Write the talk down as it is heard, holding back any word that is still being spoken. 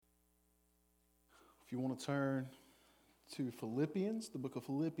If you want to turn to Philippians, the book of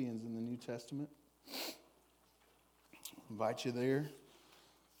Philippians in the New Testament, I invite you there.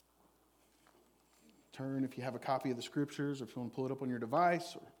 Turn if you have a copy of the scriptures, or if you want to pull it up on your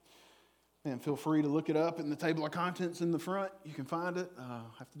device, and feel free to look it up in the table of contents in the front. You can find it. I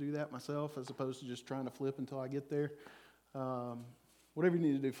have to do that myself as opposed to just trying to flip until I get there. Whatever you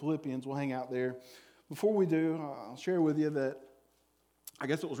need to do, Philippians, we'll hang out there. Before we do, I'll share with you that I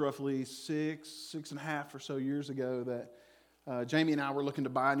guess it was roughly six and a half or so years ago that Jamie and I were looking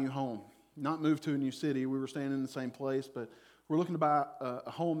to buy a new home. Not move to a new city. We were staying in the same place, but we're looking to buy a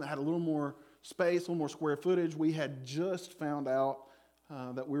home that had a little more space, a little more square footage. We had just found out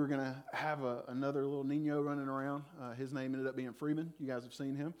that we were going to have another little Nino running around. His name ended up being Freeman. You guys have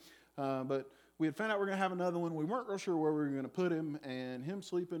seen him. But we had found out we were going to have another one. We weren't real sure where we were going to put him, and him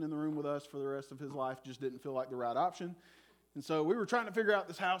sleeping in the room with us for the rest of his life just didn't feel like the right option. And so we were trying to figure out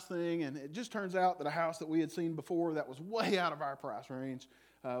this house thing, and it just turns out that a house that we had seen before that was way out of our price range,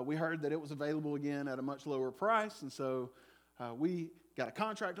 we heard that it was available again at a much lower price, and so we got a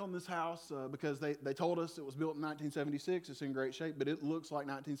contract on this house because they told us it was built in 1976. It's in great shape, but it looks like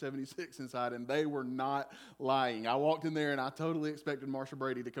 1976 inside, and they were not lying. I walked in there, and I totally expected Marsha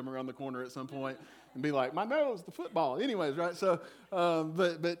Brady to come around the corner at some point and be like, my nose, the football. Anyways, right? So,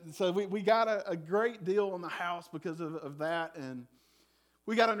 so we got a great deal on the house because of that, and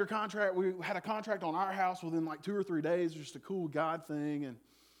we got under contract. We had a contract on our house within like 2 or 3 days, just a cool God thing, and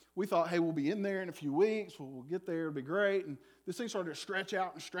we thought, hey, we'll be in there in a few weeks. We'll get there. It'll be great. And this thing started to stretch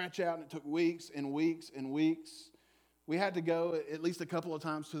out, and it took weeks and weeks and weeks. We had to go at least a couple of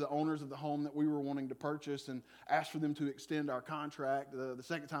times to the owners of the home that we were wanting to purchase and ask for them to extend our contract. The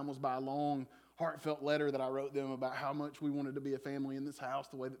second time was by a long, heartfelt letter that I wrote them about how much we wanted to be a family in this house,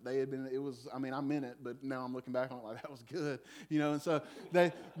 the way that they had been. It was, I mean, I meant it, but now I'm looking back on it like, that was good. You know, and so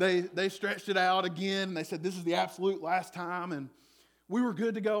they stretched it out again, and they said, this is the absolute last time, and we were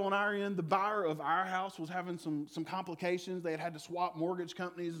good to go on our end. The buyer of our house was having some complications. They had to swap mortgage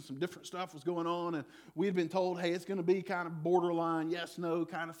companies, and some different stuff was going on. And we had been told, hey, it's going to be kind of borderline yes, no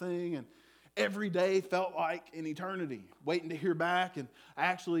kind of thing. And every day felt like an eternity, waiting to hear back. And I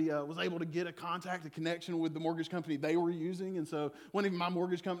actually was able to get a connection with the mortgage company they were using. And so it wasn't even my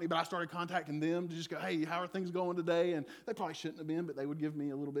mortgage company, but I started contacting them to just go, hey, how are things going today? And they probably shouldn't have been, but they would give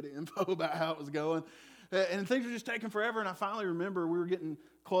me a little bit of info about how it was going. And things were just taking forever, and I finally remember we were getting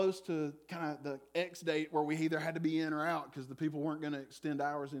close to kind of the X date where we either had to be in or out because the people weren't going to extend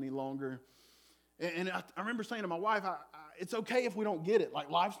ours any longer. And I remember saying to my wife, it's okay if we don't get it.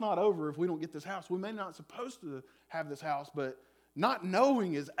 Like, life's not over if we don't get this house. We may not supposed to have this house, but not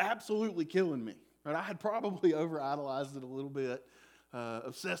knowing is absolutely killing me. Right? I had probably over-idolized it a little bit,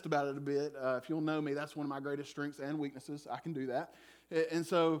 obsessed about it a bit. If you'll know me, that's one of my greatest strengths and weaknesses. I can do that. And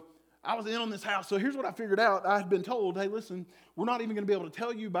so I was in on this house. So here's what I figured out. I had been told, hey, listen, we're not even going to be able to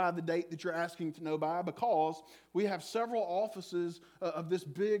tell you by the date that you're asking to know by, because we have several offices of this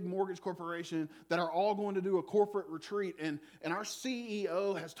big mortgage corporation that are all going to do a corporate retreat. And our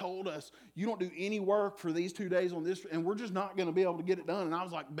CEO has told us, you don't do any work for these 2 days on this, and we're just not going to be able to get it done. And I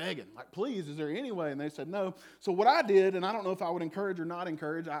was like begging, like, please, is there any way? And they said no. So what I did, and I don't know if I would encourage or not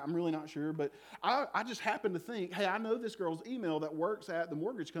encourage, I'm really not sure, but I just happened to think, hey, I know this girl's email that works at the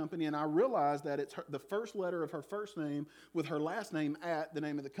mortgage company, and I realized that it's the first letter of her first name with her last name at the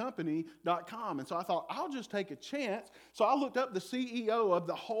name of the company.com. And so I thought, I'll just take a chance. So I looked up the CEO of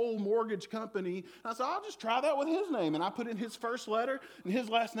the whole mortgage company, and I said, I'll just try that with his name. And I put in his first letter and his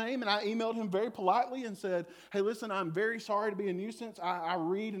last name, and I emailed him very politely and said, hey, listen, I'm very sorry to be a nuisance. I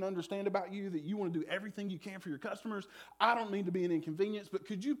read and understand about you that you want to do everything you can for your customers. I don't mean to be an inconvenience, but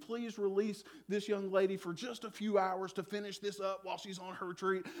could you please release this young lady for just a few hours to finish this up while she's on her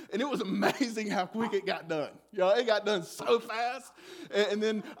retreat? And it was amazing how quick it got done. It got done so fast. And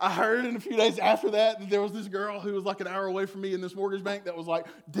then I heard in a few days after that there was this girl who was like an hour away from me in this mortgage bank that was like,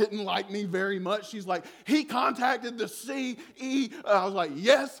 didn't like me very much. She's like, he contacted the CE. I was like,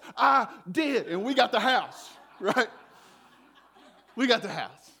 yes, I did. And we got the house, right? We got the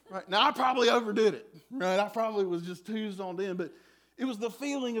house, right? Now, I probably overdid it, right? I probably was just too zoned in, but it was the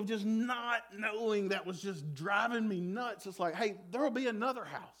feeling of just not knowing that was just driving me nuts. It's like, hey, there will be another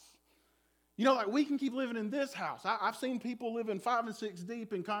house. You know, like, we can keep living in this house. I've seen people living 5 and 6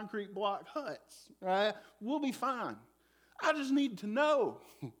 deep in concrete block huts, right? We'll be fine. I just need to know.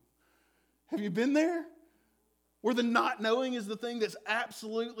 Have you been there? Where the not knowing is the thing that's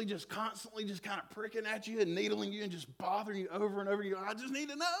absolutely just constantly just kind of pricking at you and needling you and just bothering you over and over. You go, I just need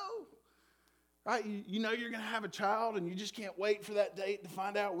to know. Right? You know you're going to have a child, and you just can't wait for that date to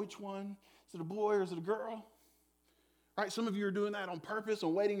find out which one. Is it a boy or is it a girl? Right? Some of you are doing that on purpose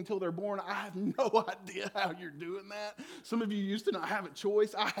and waiting until they're born. I have no idea how you're doing that. Some of you used to not have a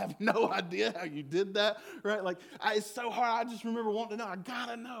choice. I have no idea how you did that. Right? It's so hard. I just remember wanting to know. I got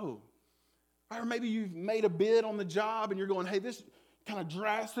to know. Or maybe you've made a bid on the job and you're going, hey, this kind of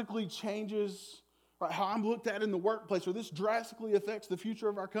drastically changes how I'm looked at in the workplace, or this drastically affects the future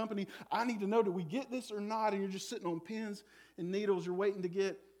of our company. I need to know, do we get this or not? And you're just sitting on pins and needles. You're waiting to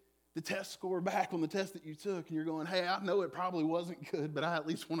get the test score back on the test that you took. And you're going, hey, I know it probably wasn't good, but I at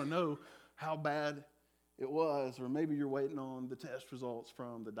least want to know how bad it was. Or maybe you're waiting on the test results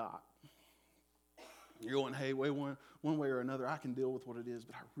from the doc. You're going, hey, one way or another, I can deal with what it is,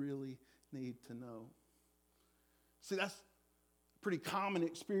 but I really need to know. See, that's pretty common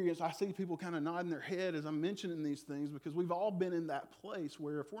experience. I see people kind of nodding their head as I'm mentioning these things, because we've all been in that place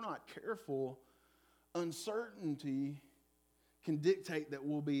where if we're not careful, uncertainty can dictate that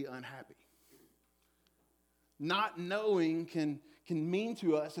we'll be unhappy. Not knowing can mean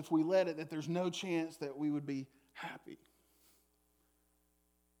to us, if we let it, that there's no chance that we would be happy.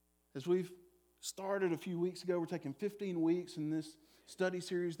 As we've started a few weeks ago, we're taking 15 weeks in this study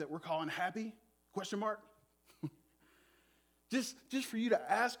series that we're calling Happy? ? Just for you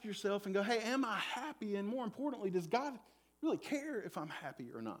to ask yourself and go, hey, am I happy? And more importantly, does God really care if I'm happy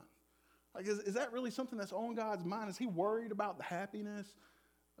or not? Is that really something that's on God's mind? Is he worried about the happiness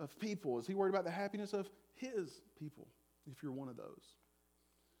of people? Is he worried about the happiness of his people, if you're one of those?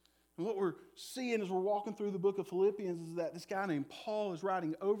 And what we're seeing as we're walking through the book of Philippians is that this guy named Paul is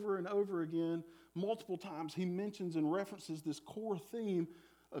writing over and over again, multiple times. He mentions and references this core theme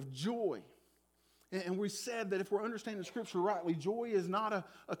of joy. And we said that if we're understanding Scripture rightly, joy is not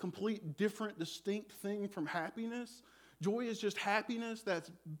a complete, different, distinct thing from happiness. Joy is just happiness that's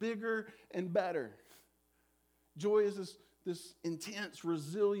bigger and better. Joy is this intense,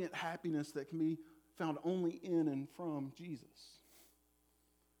 resilient happiness that can be found only in and from Jesus.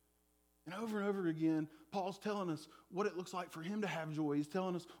 And over again, Paul's telling us what it looks like for him to have joy. He's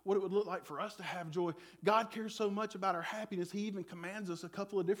telling us what it would look like for us to have joy. God cares so much about our happiness, he even commands us a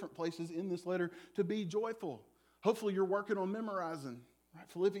couple of different places in this letter to be joyful. Hopefully you're working on memorizing. Right?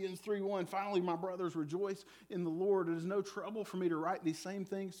 Philippians 3:1, finally, my brothers, rejoice in the Lord. It is no trouble for me to write these same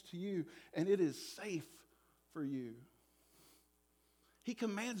things to you, and it is safe for you. He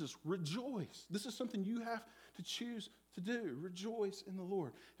commands us, rejoice. This is something you have to choose to do. Rejoice in the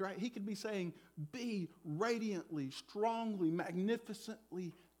Lord. Right? He could be saying, be radiantly, strongly,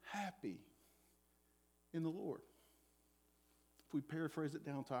 magnificently happy in the Lord. If we paraphrase it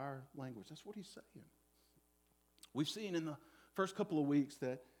down to our language, that's what he's saying. We've seen in the first couple of weeks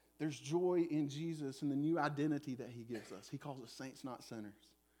that there's joy in Jesus and the new identity that he gives us. He calls us saints, not sinners.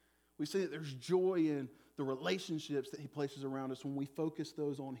 We see that there's joy in the relationships that he places around us when we focus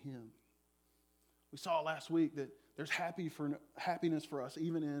those on him. We saw last week that there's happiness for us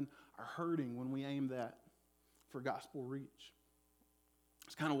even in our hurting when we aim that for gospel reach.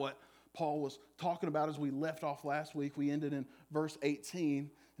 It's kind of what Paul was talking about as we left off last week. We ended in verse 18,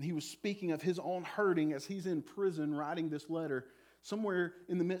 and he was speaking of his own hurting as he's in prison writing this letter, somewhere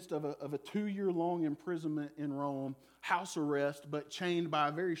in the midst of a 2-year-long imprisonment in Rome, house arrest, but chained by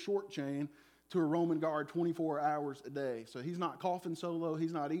a very short chain to a Roman guard 24 hours a day. So he's not coughing solo,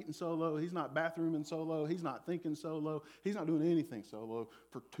 he's not eating solo, he's not bathrooming solo, he's not thinking solo, he's not doing anything solo.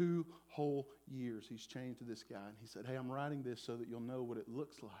 For 2 whole years he's chained to this guy. And he said, hey, I'm writing this so that you'll know what it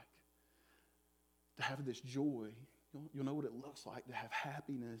looks like to have this joy. You'll know what it looks like to have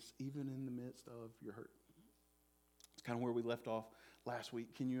happiness even in the midst of your hurt. It's kind of where we left off last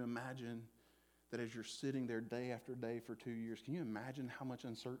week. Can you imagine that as you're sitting there day after day for 2 years, can you imagine how much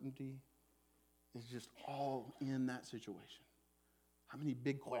uncertainty is just all in that situation? How many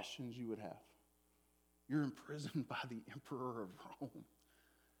big questions you would have? You're imprisoned by the emperor of Rome.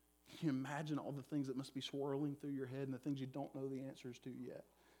 Can you imagine all the things that must be swirling through your head and the things you don't know the answers to yet?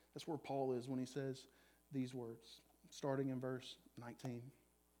 That's where Paul is when he says these words, starting in verse 19.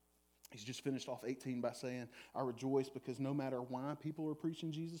 He's just finished off 18 by saying, I rejoice because no matter why people are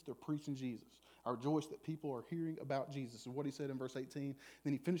preaching Jesus, they're preaching Jesus. I rejoice that people are hearing about Jesus, is what he said in verse 18.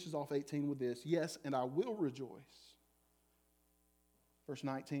 Then he finishes off 18 with this, yes, and I will rejoice. Verse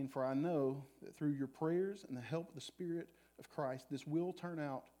 19, for I know that through your prayers and the help of the Spirit of Christ, this will turn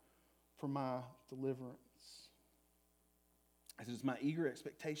out for my deliverance. It is my eager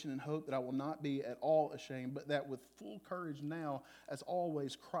expectation and hope that I will not be at all ashamed, but that with full courage now, as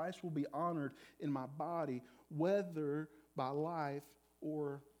always, Christ will be honored in my body, whether by life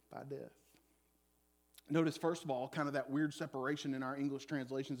or by death. Notice, first of all, kind of that weird separation in our English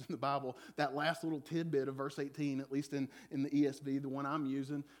translations in the Bible. That last little tidbit of verse 18, at least in the ESV, the one I'm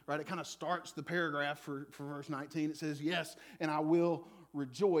using, right? It kind of starts the paragraph for verse 19. It says, yes, and I will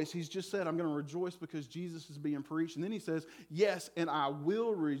rejoice. He's just said, I'm going to rejoice because Jesus is being preached. And then he says, yes, and I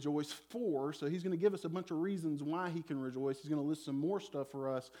will rejoice for. So he's going to give us a bunch of reasons why he can rejoice. He's going to list some more stuff for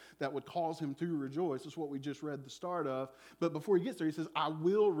us that would cause him to rejoice. That's what we just read the start of. But before he gets there, he says, I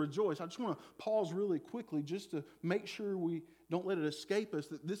will rejoice. I just want to pause really quickly just to make sure we don't let it escape us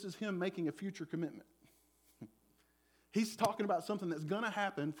that this is him making a future commitment. He's talking about something that's going to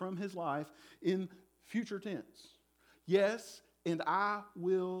happen from his life in future tense. Yes, and I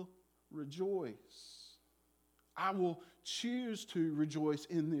will rejoice. I will choose to rejoice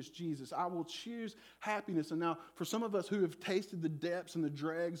in this Jesus. I will choose happiness. And now, for some of us who have tasted the depths and the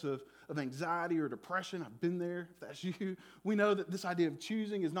dregs of anxiety or depression, I've been there, if that's you, we know that this idea of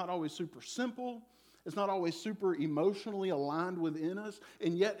choosing is not always super simple. It's not always super emotionally aligned within us.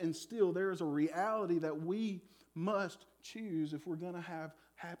 And yet, and still, there is a reality that we must choose if we're going to have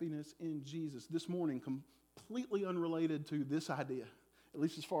happiness in Jesus. This morning, completely unrelated to this idea, at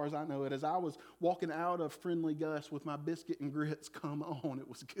least as far as I know it, as I was walking out of Friendly Gus with my biscuit and grits, come on, it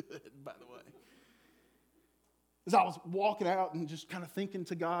was good, by the way. As I was walking out and just kind of thinking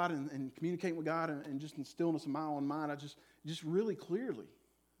to God and communicating with God and just in stillness of my own mind, I just really clearly,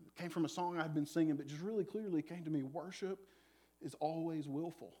 it came from a song I've been singing, but just really clearly came to me, worship is always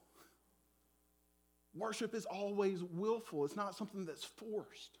willful. Worship is always willful. It's not something that's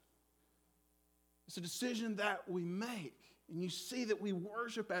forced. It's a decision that we make. And you see that we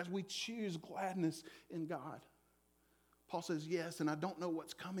worship as we choose gladness in God. Paul says, yes, and I don't know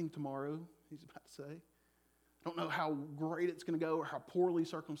what's coming tomorrow, he's about to say. I don't know how great it's going to go or how poorly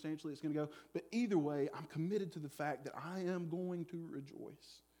circumstantially it's going to go. But either way, I'm committed to the fact that I am going to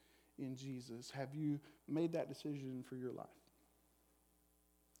rejoice in Jesus. Have you made that decision for your life?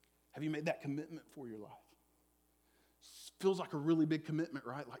 Have you made that commitment for your life? Feels like a really big commitment,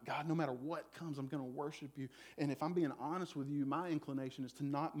 right? Like, God, no matter what comes, I'm going to worship you. And if I'm being honest with you, my inclination is to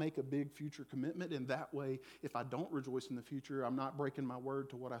not make a big future commitment. And that way, if I don't rejoice in the future, I'm not breaking my word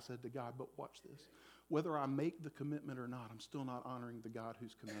to what I said to God. But watch this. Whether I make the commitment or not, I'm still not honoring the God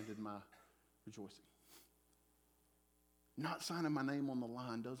who's commanded my rejoicing. Not signing my name on the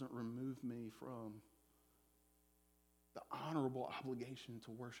line doesn't remove me from the honorable obligation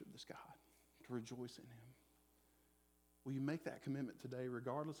to worship this God, to rejoice in him. Will you make that commitment today,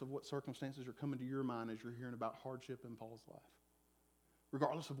 regardless of what circumstances are coming to your mind as you're hearing about hardship in Paul's life?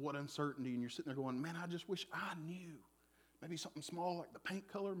 Regardless of what uncertainty, and you're sitting there going, man, I just wish I knew. Maybe something small like the paint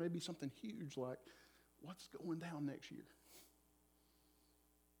color, maybe something huge like what's going down next year.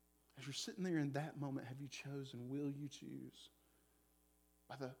 As you're sitting there in that moment, have you chosen, will you choose?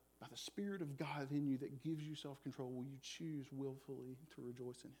 By the Spirit of God in you that gives you self-control, will you choose willfully to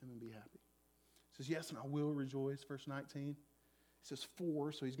rejoice in him and be happy? He says, yes, and I will rejoice, verse 19. He says,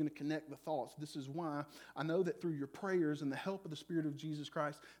 for, so he's going to connect the thoughts. This is why I know that through your prayers and the help of the Spirit of Jesus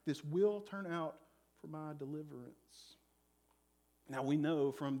Christ, this will turn out for my deliverance. Now we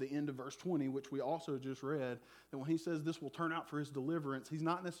know from the end of verse 20, which we also just read, that when he says this will turn out for his deliverance, he's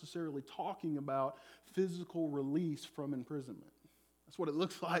not necessarily talking about physical release from imprisonment. That's what it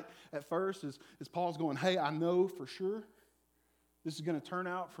looks like at first, is Paul's going, hey, I know for sure this is going to turn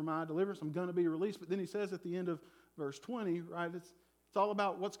out for my deliverance. I'm going to be released. But then he says at the end of verse 20, right, it's all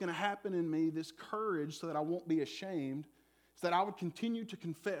about what's going to happen in me, this courage so that I won't be ashamed, so that I would continue to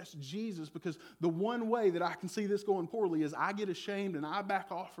confess Jesus, because the one way that I can see this going poorly is I get ashamed and I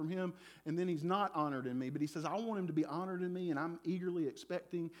back off from him, and then he's not honored in me. But he says, I want him to be honored in me, and I'm eagerly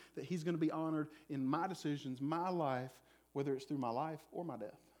expecting that he's going to be honored in my decisions, my life, whether it's through my life or my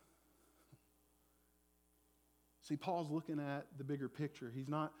death. See, Paul's looking at the bigger picture. He's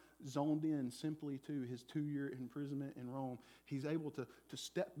not zoned in simply to his 2-year imprisonment in Rome. He's able to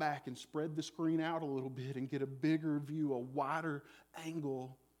step back and spread the screen out a little bit and get a bigger view, a wider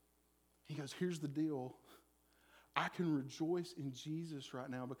angle. He goes, here's the deal. I can rejoice in Jesus right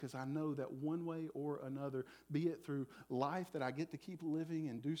now because I know that one way or another, be it through life that I get to keep living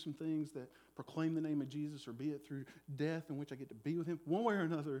and do some things that proclaim the name of Jesus, or be it through death in which I get to be with him, one way or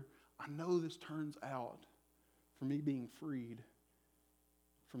another, I know this turns out for me being freed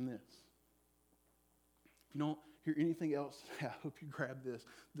from this. If you don't hear anything else, I hope you grab this.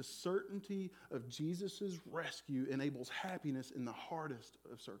 The certainty of Jesus' rescue enables happiness in the hardest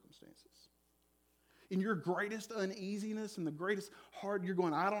of circumstances. In your greatest uneasiness and the greatest hard, you're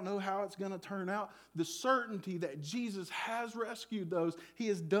going, I don't know how it's going to turn out. The certainty that Jesus has rescued those, he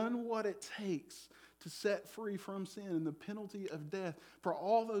has done what it takes to set free from sin and the penalty of death for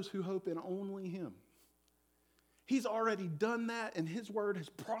all those who hope in only him. He's already done that, and his word has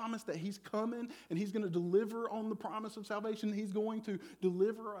promised that he's coming, and he's going to deliver on the promise of salvation. He's going to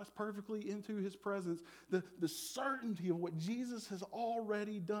deliver us perfectly into his presence. The certainty of what Jesus has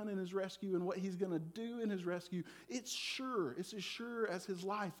already done in his rescue and what he's going to do in his rescue, it's sure. It's as sure as his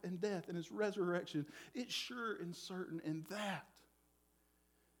life and death and his resurrection. It's sure and certain, and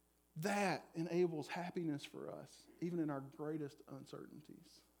that enables happiness for us, even in our greatest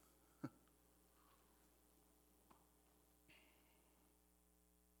uncertainties.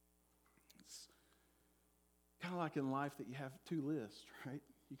 Kind of like in life that you have two lists, right?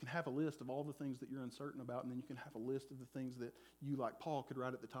 You can have a list of all the things that you're uncertain about, and then you can have a list of the things that you, like Paul, could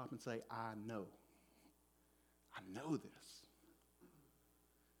write at the top and say, I know. I know this.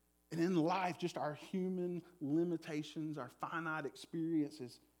 And in life, just our human limitations, our finite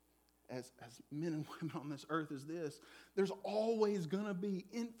experiences as men and women on this earth is this. There's always going to be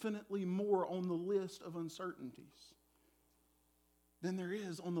infinitely more on the list of uncertainties than there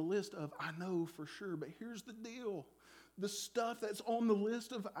is on the list of I know for sure. But here's the deal. The stuff that's on the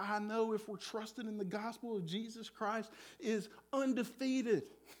list of I know, if we're trusting in the gospel of Jesus Christ, is undefeated.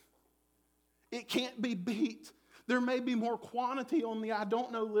 It can't be beat. There may be more quantity on the I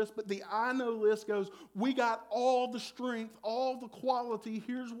don't know list, but the I know list goes, we got all the strength, all the quality,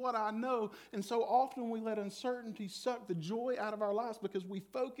 here's what I know. And so often we let uncertainty suck the joy out of our lives because we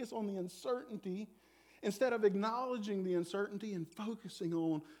focus on the uncertainty instead of acknowledging the uncertainty and focusing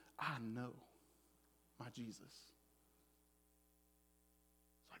on, I know my Jesus.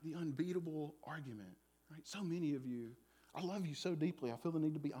 It's like the unbeatable argument, right? So many of you, I love you so deeply. I feel the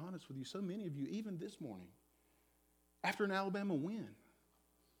need to be honest with you. So many of you, even this morning, after an Alabama win,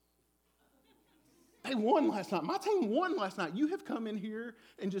 they won last night. My team won last night. You have come in here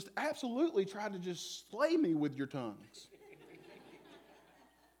and just absolutely tried to just slay me with your tongues.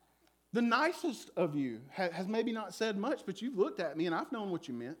 The nicest of you has maybe not said much, but you've looked at me and I've known what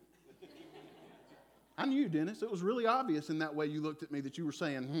you meant. I knew, Dennis. It was really obvious in that way you looked at me that you were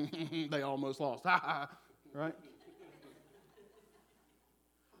saying, they almost lost. Right?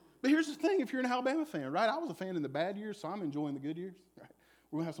 But here's the thing, if you're an Alabama fan, right? I was a fan in the bad years, so I'm enjoying the good years. Right?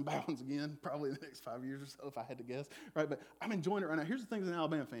 We're going to have some bad ones again, probably in the next 5 years or so, if I had to guess. Right? But I'm enjoying it right now. Here's the thing as an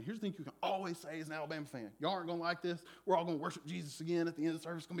Alabama fan. Here's the thing you can always say as an Alabama fan. Y'all aren't going to like this. We're all going to worship Jesus again at the end of the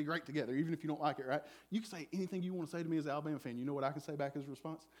service. It's going to be great together, even if you don't like it, right? You can say anything you want to say to me as an Alabama fan. You know what I can say back as a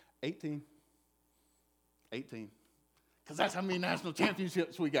response? 18. Because that's how many national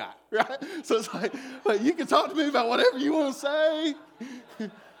championships we got, right? So it's like you can talk to me about whatever you want to say.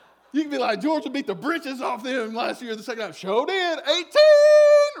 You can be like, Georgia beat the britches off them last year, the second half. Sure did. 18,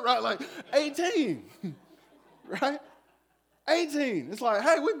 right? Like 18, right? 18. It's like,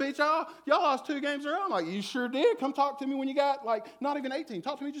 hey, we beat y'all. Y'all lost 2 games in a row. I'm like, you sure did. Come talk to me when you got, like, not even 18.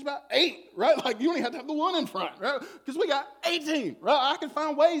 Talk to me just about 8, right? Like, you only have to have the 1 in front, right? Because we got 18, right? I can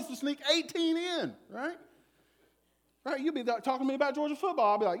find ways to sneak 18 in, right? Right, you'll be talking to me about Georgia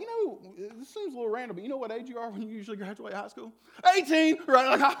football. I'll be like, this seems a little random, but you know what age you are when you usually graduate high school? 18,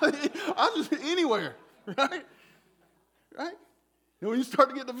 right? Like, I'm just anywhere, right? Right? And when you start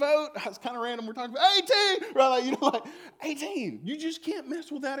to get the vote, it's kind of random. We're talking about 18, right? Like, 18. You just can't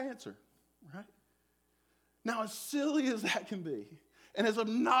mess with that answer, right? Now, as silly as that can be, and as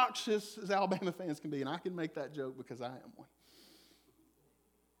obnoxious as Alabama fans can be, and I can make that joke because I am one,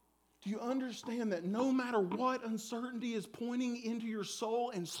 do you understand that no matter what uncertainty is pointing into your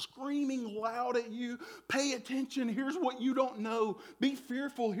soul and screaming loud at you, pay attention, here's what you don't know. Be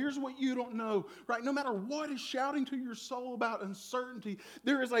fearful, here's what you don't know. Right? No matter what is shouting to your soul about uncertainty,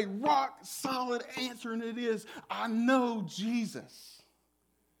 there is a rock solid answer, and it is, I know Jesus.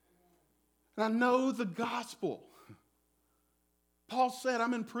 And I know the gospel. Paul said,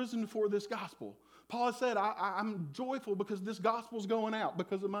 I'm in prison for this gospel. Paul said, I'm joyful because this gospel's going out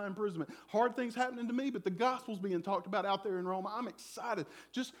because of my imprisonment. Hard things happening to me, but the gospel's being talked about out there in Rome. I'm excited.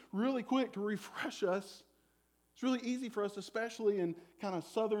 Just really quick to refresh us. It's really easy for us, especially in kind of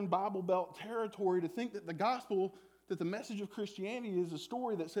Southern Bible Belt territory, to think that the gospel, that the message of Christianity is a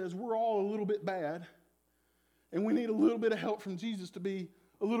story that says we're all a little bit bad and we need a little bit of help from Jesus to be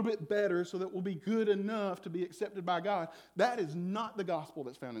a little bit better so that we'll be good enough to be accepted by God. That is not the gospel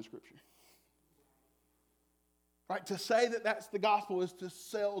that's found in Scripture. Right? To say that that's the gospel is to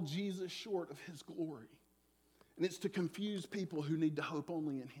sell Jesus short of his glory. And it's to confuse people who need to hope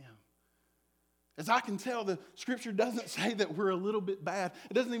only in him. As I can tell, the Scripture doesn't say that we're a little bit bad.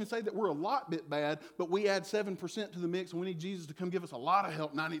 It doesn't even say that we're a lot bit bad, but we add 7% to the mix and we need Jesus to come give us a lot of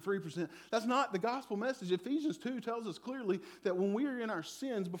help, 93%. That's not the gospel message. Ephesians 2 tells us clearly that when we are in our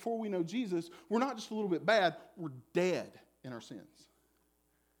sins before we know Jesus, we're not just a little bit bad, we're dead in our sins.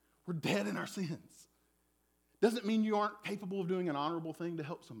 We're dead in our sins. Doesn't mean you aren't capable of doing an honorable thing to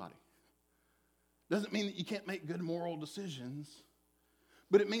help somebody. Doesn't mean that you can't make good moral decisions.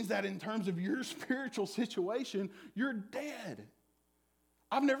 But it means that in terms of your spiritual situation, you're dead.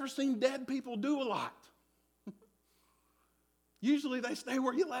 I've never seen dead people do a lot. Usually they stay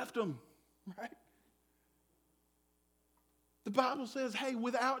where you left them, right? The Bible says, hey,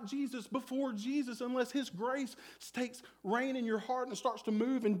 without Jesus, before Jesus, unless his grace takes reign in your heart and starts to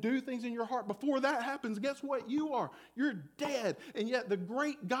move and do things in your heart, before that happens, guess what you are? You're dead. And yet the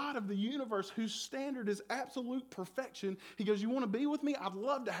great God of the universe, whose standard is absolute perfection, he goes, you want to be with me? I'd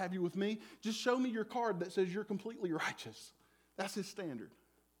love to have you with me. Just show me your card that says you're completely righteous. That's his standard.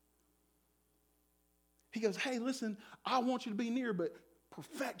 He goes, hey, listen, I want you to be near, but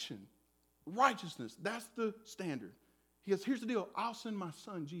perfection, righteousness, that's the standard. He goes, here's the deal. I'll send my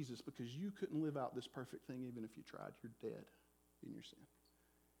son, Jesus, because you couldn't live out this perfect thing even if you tried. You're dead in your sin.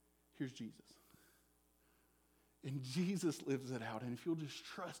 Here's Jesus. And Jesus lives it out. And if you'll just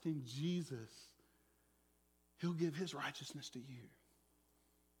trust in Jesus, he'll give his righteousness to you.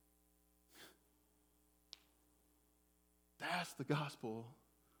 That's the gospel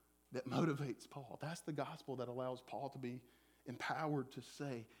that motivates Paul. That's the gospel that allows Paul to be empowered to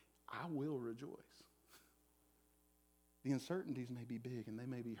say, I will rejoice. The uncertainties may be big and they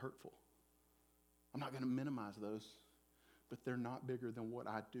may be hurtful. I'm not going to minimize those, but they're not bigger than what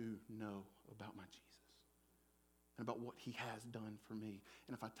I do know about my Jesus and about what he has done for me.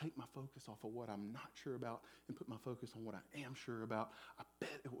 And if I take my focus off of what I'm not sure about and put my focus on what I am sure about, I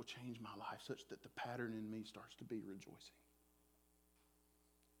bet it will change my life such that the pattern in me starts to be rejoicing.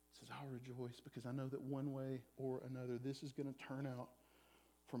 It says, I'll rejoice because I know that one way or another, this is going to turn out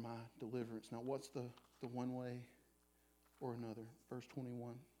for my deliverance. Now, what's the one way or another? Verse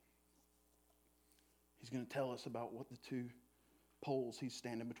 21. He's going to tell us about what the two poles he's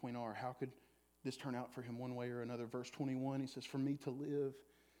standing between are. How could this turn out for him one way or another? Verse 21, he says, for me to live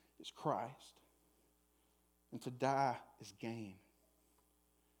is Christ, and to die is gain.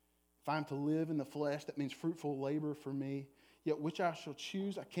 If I'm to live in the flesh, that means fruitful labor for me, yet which I shall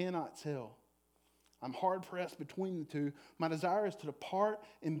choose, I cannot tell. I'm hard pressed between the two. My desire is to depart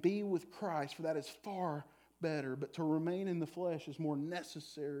and be with Christ, for that is far better, but to remain in the flesh is more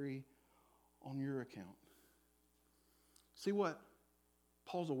necessary on your account. See what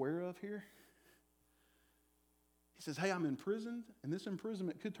Paul's aware of here? He says, hey, I'm imprisoned, and this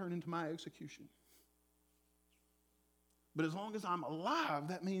imprisonment could turn into my execution. But as long as I'm alive,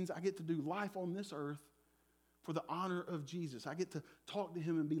 that means I get to do life on this earth for the honor of Jesus. I get to talk to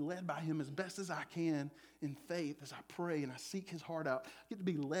him and be led by him as best as I can in faith as I pray and I seek his heart out. I get to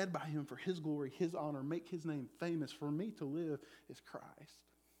be led by him for his glory, his honor, make his name famous. For me to live is Christ.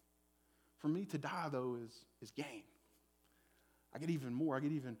 For me to die, though, is gain. I get even more. I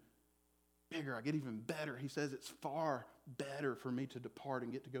get even bigger. I get even better. He says it's far better for me to depart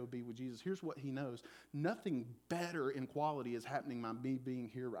and get to go be with Jesus. Here's what he knows. Nothing better in quality is happening by me being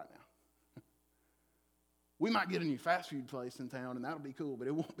here right now. We might get a new fast food place in town, and that'll be cool, but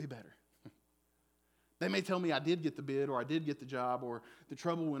it won't be better. They may tell me I did get the bid, or I did get the job, or the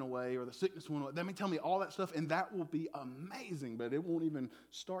trouble went away, or the sickness went away. They may tell me all that stuff, and that will be amazing, but it won't even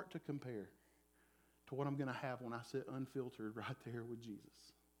start to compare to what I'm going to have when I sit unfiltered right there with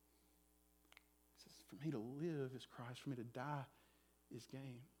Jesus. He says, for me to live is Christ. For me to die is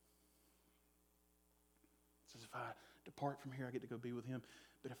gain. He says, if I depart from here, I get to go be with him.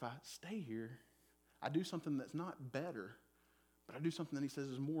 But if I stay here, I do something that's not better, but I do something that he says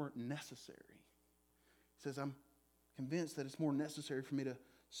is more necessary. He says, I'm convinced that it's more necessary for me to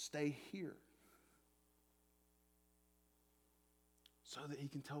stay here so that he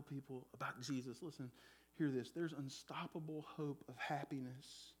can tell people about Jesus. Listen, hear this. There's unstoppable hope of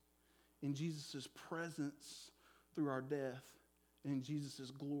happiness in Jesus' presence through our death and in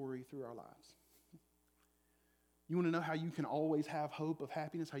Jesus' glory through our lives. You want to know how you can always have hope of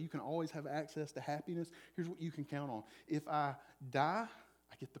happiness, how you can always have access to happiness? Here's what you can count on. If I die,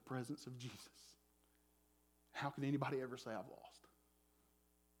 I get the presence of Jesus. How can anybody ever say I've lost?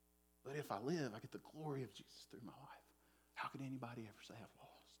 But if I live, I get the glory of Jesus through my life. How can anybody ever say I've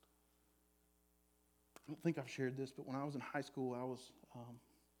lost? I don't think I've shared this, but when I was in high school, I was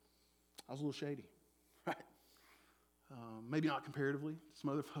a little shady, right? Maybe not comparatively to some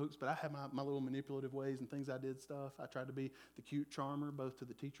other folks, but I had my little manipulative ways and things I did stuff. I tried to be the cute charmer, both to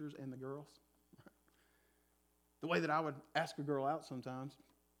the teachers and the girls. Right? The way that I would ask a girl out sometimes,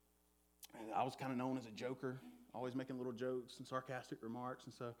 I was kind of known as a joker, always making little jokes and sarcastic remarks.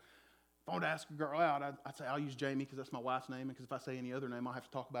 And so if I wanted to ask a girl out, I'd say, I'll use Jamie because that's my wife's name, and because if I say any other name, I'll have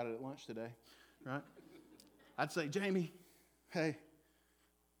to talk about it at lunch today, right? I'd say, Jamie, hey,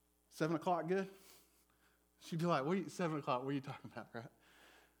 7 o'clock good? She'd be like, 7 o'clock, what are you talking about, right?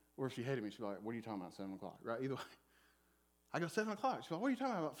 Or if she hated me, she'd be like, what are you talking about, 7 o'clock, right? Either way. I go, 7 o'clock. She'd be like, what are you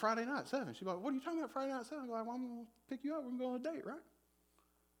talking about Friday night, 7? She'd be like, what are you talking about Friday night, 7? I go, well, I'm going to pick you up. We're going to go on a date, right?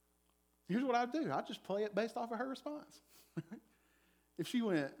 Here's what I'd do. I'd just play it based off of her response. If she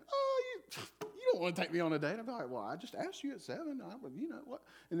went, you don't want to take me on a date, I'd be like, well, I just asked you at 7. You know what?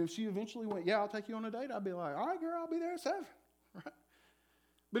 And if she eventually went, yeah, I'll take you on a date, I'd be like, all right, girl, I'll be there at 7, right?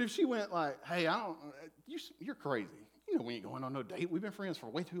 But if she went like, hey, you're crazy. You know we ain't going on no date. We've been friends for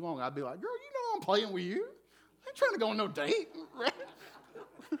way too long. I'd be like, girl, you know I'm playing with you. I ain't trying to go on no date. Right?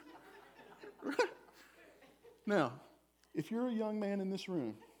 Right? Now, if you're a young man in this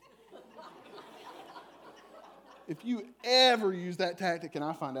room, if you ever use that tactic and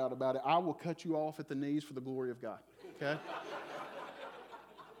I find out about it, I will cut you off at the knees for the glory of God. Okay?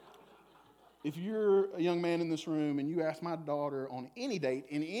 If you're a young man in this room and you ask my daughter on any date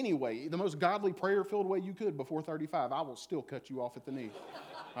in any way, the most godly, prayer-filled way you could before 35, I will still cut you off at the knees.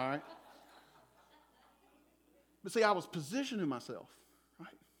 All right? But see, I was positioning myself, right?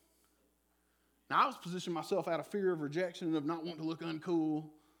 Now, I was positioning myself out of fear of rejection and of not wanting to look uncool.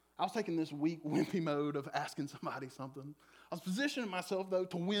 I was taking this weak, wimpy mode of asking somebody something. I was positioning myself, though,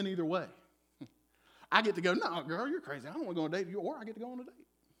 to win either way. I get to go, no, girl, you're crazy. I don't want to go on a date with you, or I get to go on a date,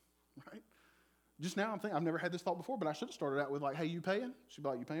 right? Just now I'm thinking, I've never had this thought before, but I should have started out with like, hey, you paying? She'd be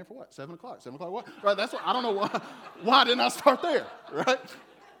like, you paying for what? 7 o'clock. 7 o'clock what? Right, that's what, I don't know why didn't I start there, right?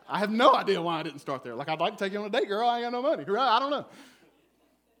 I have no idea why I didn't start there. Like, I'd like to take you on a date, girl. I ain't got no money, right? I don't know.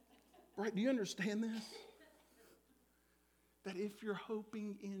 Right, do you understand this? That if you're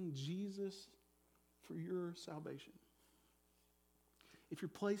hoping in Jesus for your salvation, if you're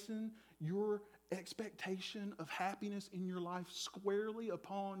placing your expectation of happiness in your life squarely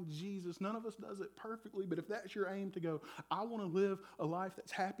upon Jesus, none of us does it perfectly, but if that's your aim to go, I want to live a life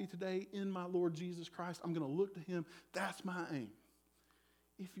that's happy today in my Lord Jesus Christ, I'm going to look to him, that's my aim.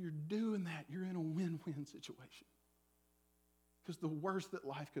 If you're doing that, you're in a win-win situation. Because the worst that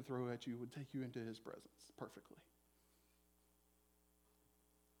life could throw at you would take you into his presence perfectly.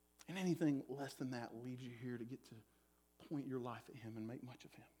 And anything less than that leaves you here to get to point your life at him and make much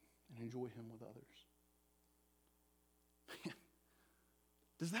of him and enjoy him with others. Man,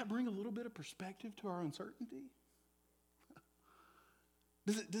 does that bring a little bit of perspective to our uncertainty?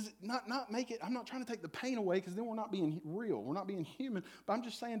 Does it not make it, I'm not trying to take the pain away because then we're not being real, we're not being human, but I'm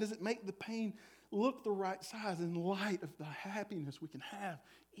just saying, does it make the pain look the right size in light of the happiness we can have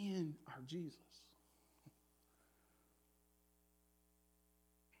in our Jesus?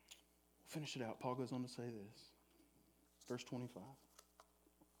 We'll finish it out. Paul goes on to say this. Verse 25.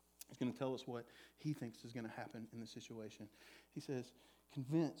 He's going to tell us what he thinks is going to happen in the situation. He says,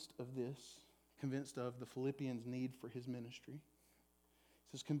 convinced of the Philippians' need for his ministry.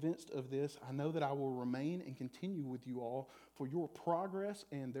 He says, convinced of this, I know that I will remain and continue with you all for your progress,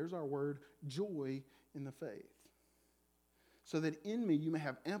 and there's our word, joy in the faith. So that in me you may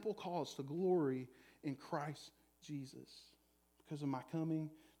have ample cause to glory in Christ Jesus because of my coming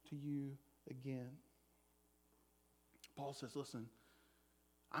to you again. Paul says, listen,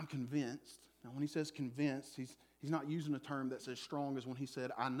 I'm convinced. Now, when he says convinced, he's not using a term that's as strong as when he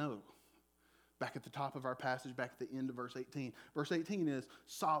said, I know. Back at the top of our passage, back at the end of verse 18. Verse 18 is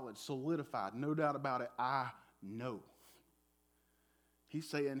solid, solidified, no doubt about it, I know. He's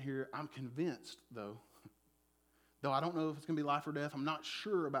saying here, I'm convinced, though I don't know if it's going to be life or death. I'm not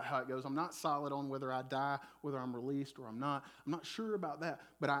sure about how it goes. I'm not solid on whether I die, whether I'm released or I'm not. I'm not sure about that,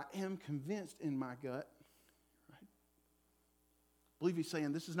 but I am convinced in my gut. Right? I believe he's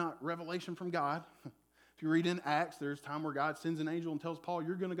saying this is not revelation from God. If you read in Acts, there's a time where God sends an angel and tells Paul,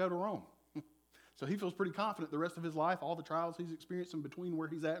 you're going to go to Rome. So he feels pretty confident the rest of his life, all the trials he's experienced in between where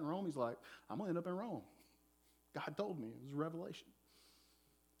he's at in Rome, he's like, I'm going to end up in Rome. God told me. It was a revelation.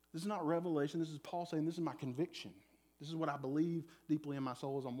 This is not revelation. This is Paul saying, this is my conviction. This is what I believe deeply in my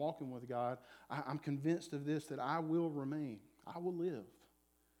soul as I'm walking with God. I'm convinced of this, that I will remain. I will live.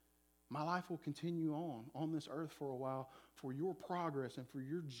 My life will continue on this earth for a while for your progress and for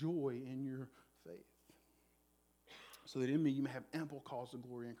your joy in your faith. So that in me you may have ample cause to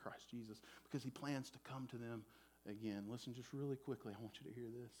glory in Christ Jesus, because he plans to come to them again. Listen, just really quickly, I want you to hear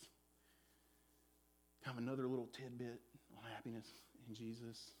this. Kind of another little tidbit on happiness in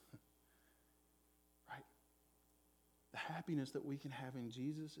Jesus. Right? The happiness that we can have in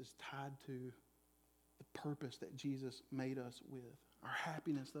Jesus is tied to the purpose that Jesus made us with. Our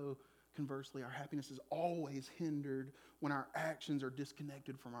happiness, though, conversely, our happiness is always hindered when our actions are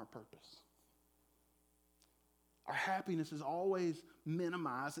disconnected from our purpose. Our happiness is always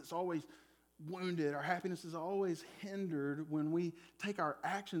minimized. It's always wounded. Our happiness is always hindered when we take our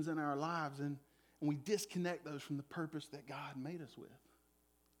actions in our lives and and we disconnect those from the purpose that God made us with.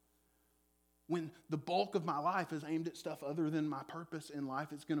 When the bulk of my life is aimed at stuff other than my purpose in life,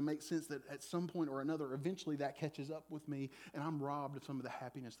 it's going to make sense that at some point or another, eventually that catches up with me and I'm robbed of some of the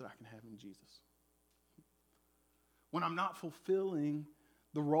happiness that I can have in Jesus. When I'm not fulfilling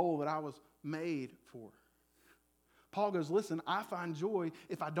the role that I was made for. Paul goes, listen, I find joy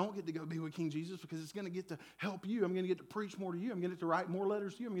if I don't get to go be with King Jesus because it's going to get to help you. I'm going to get to preach more to you. I'm going to get to write more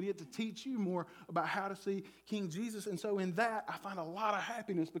letters to you. I'm going to get to teach you more about how to see King Jesus. And so in that, I find a lot of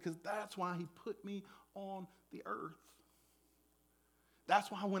happiness because that's why he put me on the earth.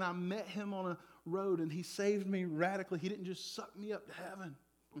 That's why when I met him on a road and he saved me radically, he didn't just suck me up to heaven.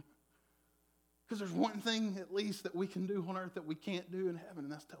 Because there's one thing at least that we can do on earth that we can't do in heaven,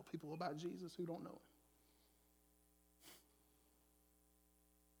 and that's tell people about Jesus who don't know him.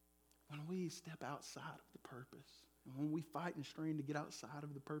 When we step outside of the purpose, and when we fight and strain to get outside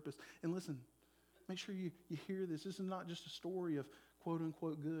of the purpose, and listen, make sure you hear this. This is not just a story of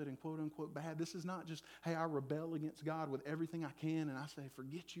quote-unquote good and quote-unquote bad. This is not just, hey, I rebel against God with everything I can, and I say,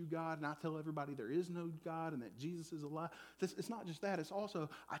 forget you, God, and I tell everybody there is no God and that Jesus is alive. It's not just that. It's also,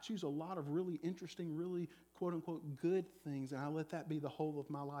 I choose a lot of really interesting, really quote-unquote good things, and I let that be the whole of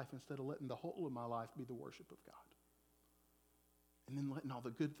my life instead of letting the whole of my life be the worship of God. And then letting all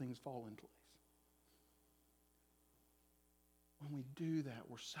the good things fall in place. When we do that,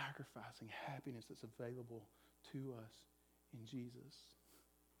 we're sacrificing happiness that's available to us in Jesus.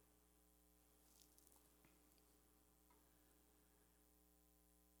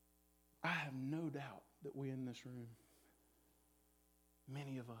 I have no doubt that we in this room,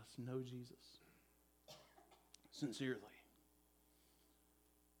 many of us know Jesus sincerely.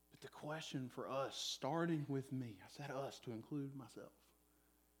 The question for us, starting with me, I said us to include myself,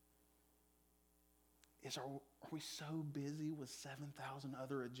 is are we so busy with 7,000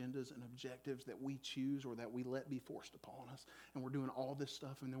 other agendas and objectives that we choose or that we let be forced upon us, and we're doing all this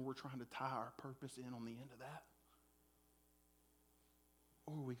stuff and then we're trying to tie our purpose in on the end of that?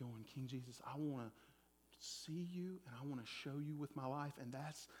 Or are we going, King Jesus, I want to see you and I want to show you with my life, and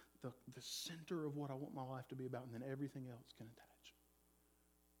that's the center of what I want my life to be about, and then everything else can attach.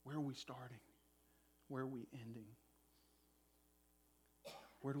 Where are we starting? Where are we ending?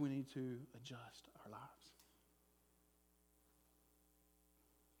 Where do we need to adjust our lives?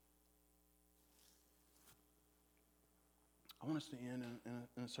 I want us to end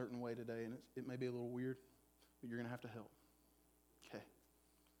in a certain way today, and it may be a little weird, but you're going to have to help. Okay.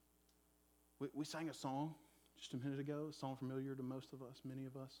 We sang a song just a minute ago, a song familiar to most of us, many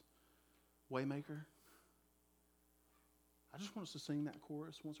of us, Waymaker. I just want us to sing that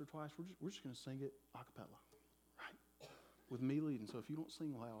chorus once or twice. We're just going to sing it a cappella, right? With me leading. So if you don't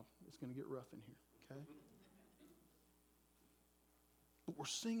sing loud, it's going to get rough in here, okay? But we're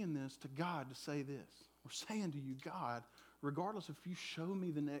singing this to God to say this. We're saying to you, God, regardless if you show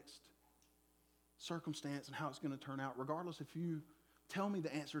me the next circumstance and how it's going to turn out, regardless if you tell me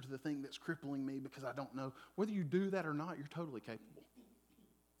the answer to the thing that's crippling me because I don't know, whether you do that or not, you're totally capable.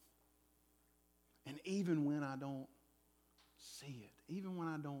 And even when I don't see it, even when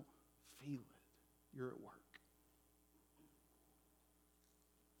I don't feel it, you're at work.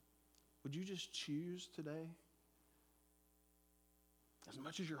 Would you just choose today? As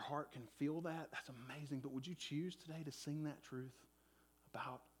much as your heart can feel that, that's amazing, but would you choose today to sing that truth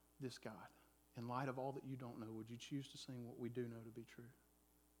about this God? In light of all that you don't know, would you choose to sing what we do know to be true?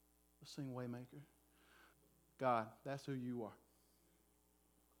 Let's sing Waymaker. God, that's who you are.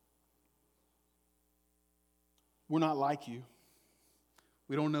 We're not like you.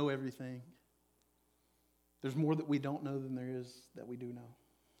 We don't know everything. There's more that we don't know than there is that we do know.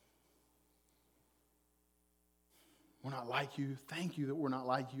 We're not like you. Thank you that we're not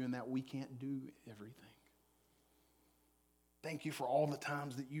like you and that we can't do everything. Thank you for all the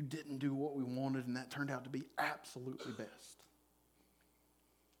times that you didn't do what we wanted and that turned out to be absolutely best.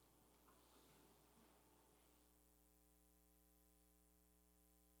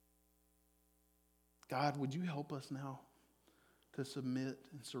 God, would you help us now to submit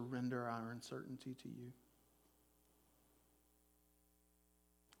and surrender our uncertainty to you?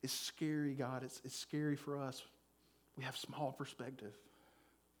 It's scary, God. It's scary for us. We have small perspective.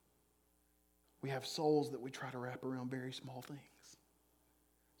 We have souls that we try to wrap around very small things. It's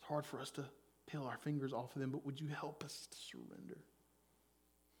hard for us to peel our fingers off of them, but would you help us to surrender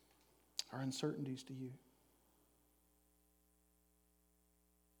our uncertainties to you?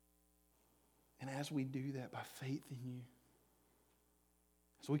 And as we do that by faith in you,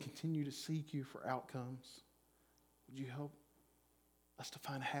 as we continue to seek you for outcomes, would you help us to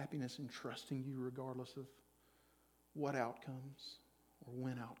find happiness in trusting you regardless of what outcomes or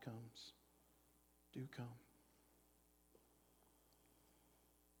when outcomes do come.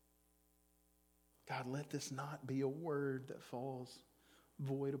 God, let this not be a word that falls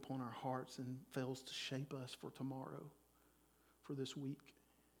void upon our hearts and fails to shape us for tomorrow, for this week.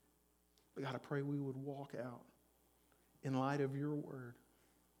 But God, I pray we would walk out in light of your word,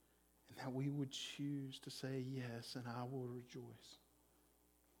 and that we would choose to say yes, and I will rejoice.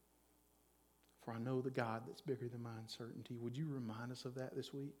 For I know the God that's bigger than my uncertainty. Would you remind us of that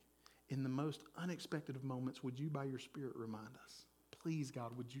this week? In the most unexpected of moments, would you by your Spirit remind us? Please,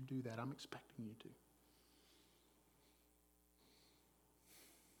 God, would you do that? I'm expecting you to.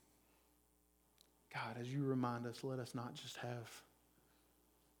 God, as you remind us, let us not just have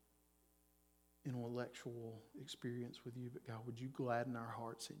intellectual experience with you, but God, would you gladden our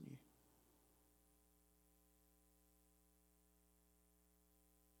hearts in you?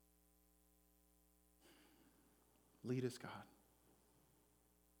 Lead us, God.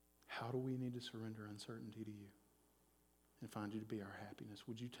 How do we need to surrender uncertainty to you and find you to be our happiness?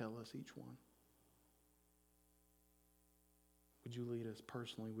 Would you tell us each one? Would you lead us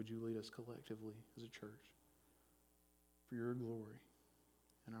personally? Would you lead us collectively as a church for your glory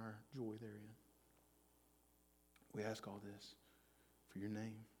and our joy therein? We ask all this for your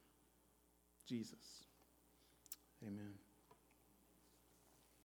name, Jesus.